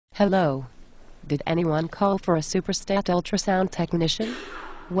Hello. Did anyone call for a superstat ultrasound technician?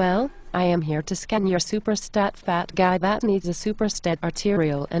 Well, I am here to scan your superstat fat guy that needs a superstat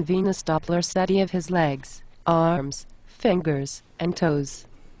arterial and venous Doppler study of his legs, arms, fingers, and toes.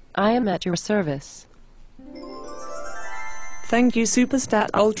 I am at your service. Thank you,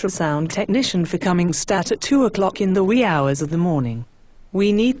 Superstat ultrasound technician, for coming stat at 2 o'clock in the wee hours of the morning.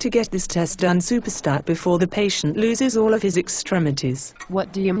 We need to get this test done, Superstat, before the patient loses all of his extremities.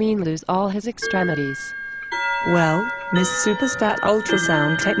 What do you mean lose all his extremities? Well, Miss Superstat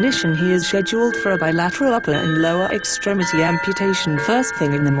ultrasound technician, he is scheduled for a bilateral upper and lower extremity amputation first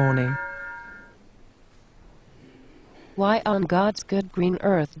thing in the morning. Why on God's good green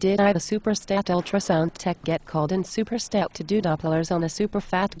earth did I, the superstat ultrasound tech, get called in superstat to do Dopplers on a super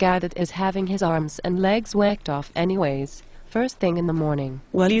fat guy that is having his arms and legs whacked off anyways, first thing in the morning?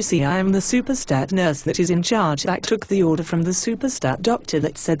 Well, you see, I am the superstat nurse that is in charge. I took the order from the superstat doctor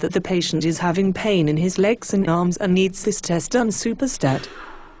that said that the patient is having pain in his legs and arms and needs this test done, Superstat.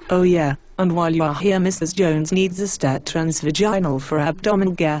 Oh yeah, and while you are here, Mrs. Jones needs a stat transvaginal for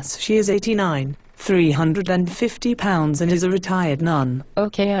abdominal gas. She is 89. 350 pounds and is a retired nun.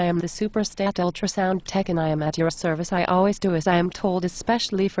 Okay, I am the superstat ultrasound tech and I am at your service. I always do as I am told,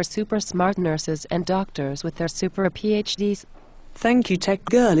 especially for super smart nurses and doctors with their super PhDs. Thank you, tech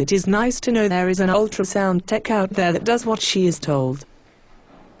girl. It is nice to know there is an ultrasound tech out there that does what she is told.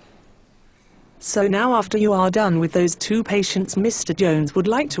 So now, after you are done with those two patients, Mr. Jones would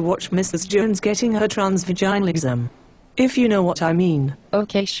like to watch Mrs. Jones getting her transvaginal exam. If you know what I mean.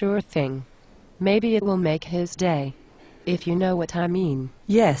 Okay, sure thing. Maybe it will make his day. If you know what I mean.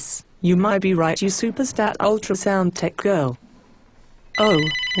 Yes, you might be right, you superstat ultrasound tech girl. Oh,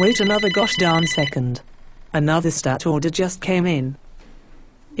 wait another gosh darn second. Another stat order just came in.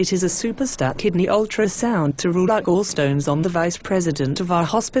 It is a superstat kidney ultrasound to rule out gallstones on the vice president of our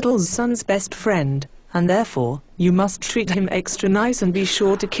hospital's son's best friend, and therefore, you must treat him extra nice and be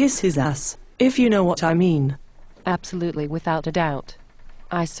sure to kiss his ass, if you know what I mean. Absolutely, without a doubt.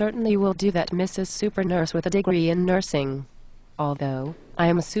 I certainly will do that, Mrs. Super Nurse with a degree in nursing. Although, I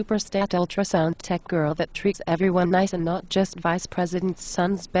am a superstat ultrasound tech girl that treats everyone nice and not just vice president's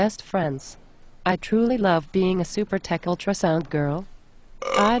son's best friends. I truly love being a super tech ultrasound girl.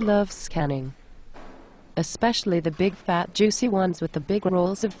 I love scanning. Especially the big fat juicy ones with the big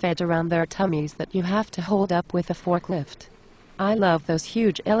rolls of fat around their tummies that you have to hold up with a forklift. I love those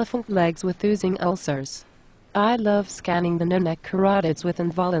huge elephant legs with oozing ulcers. I love scanning the neck carotids with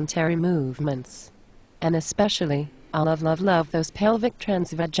involuntary movements. And especially, I love those pelvic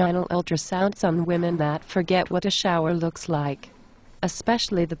transvaginal ultrasounds on women that forget what a shower looks like.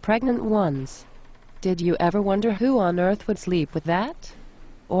 Especially the pregnant ones. Did you ever wonder who on earth would sleep with that?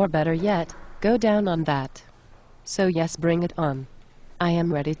 Or better yet, go down on that. So yes, bring it on. I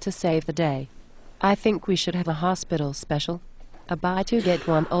am ready to save the day. I think we should have a hospital special. A buy two get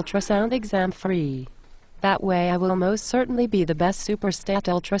one ultrasound exam free. That way I will most certainly be the best superstat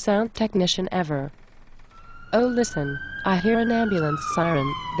ultrasound technician ever. Oh listen, I hear an ambulance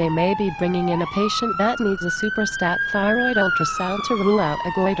siren. They may be bringing in a patient that needs a superstat thyroid ultrasound to rule out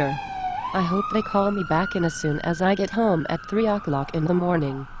a goiter. I hope they call me back in as soon as I get home at 3 o'clock in the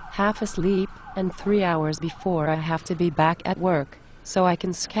morning, half asleep, and 3 hours before I have to be back at work, so I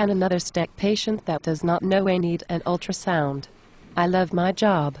can scan another stat patient that does not know I need an ultrasound. I love my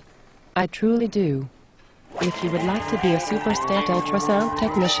job. I truly do. If you would like to be a superstat ultrasound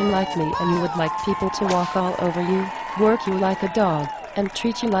technician like me and you would like people to walk all over you, work you like a dog, and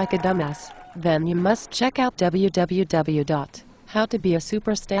treat you like a dumbass, then you must check out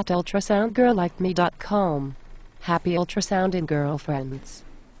www.howtobeasuperstatultrasoundgirllikeme.com. Happy ultrasounding, girlfriends.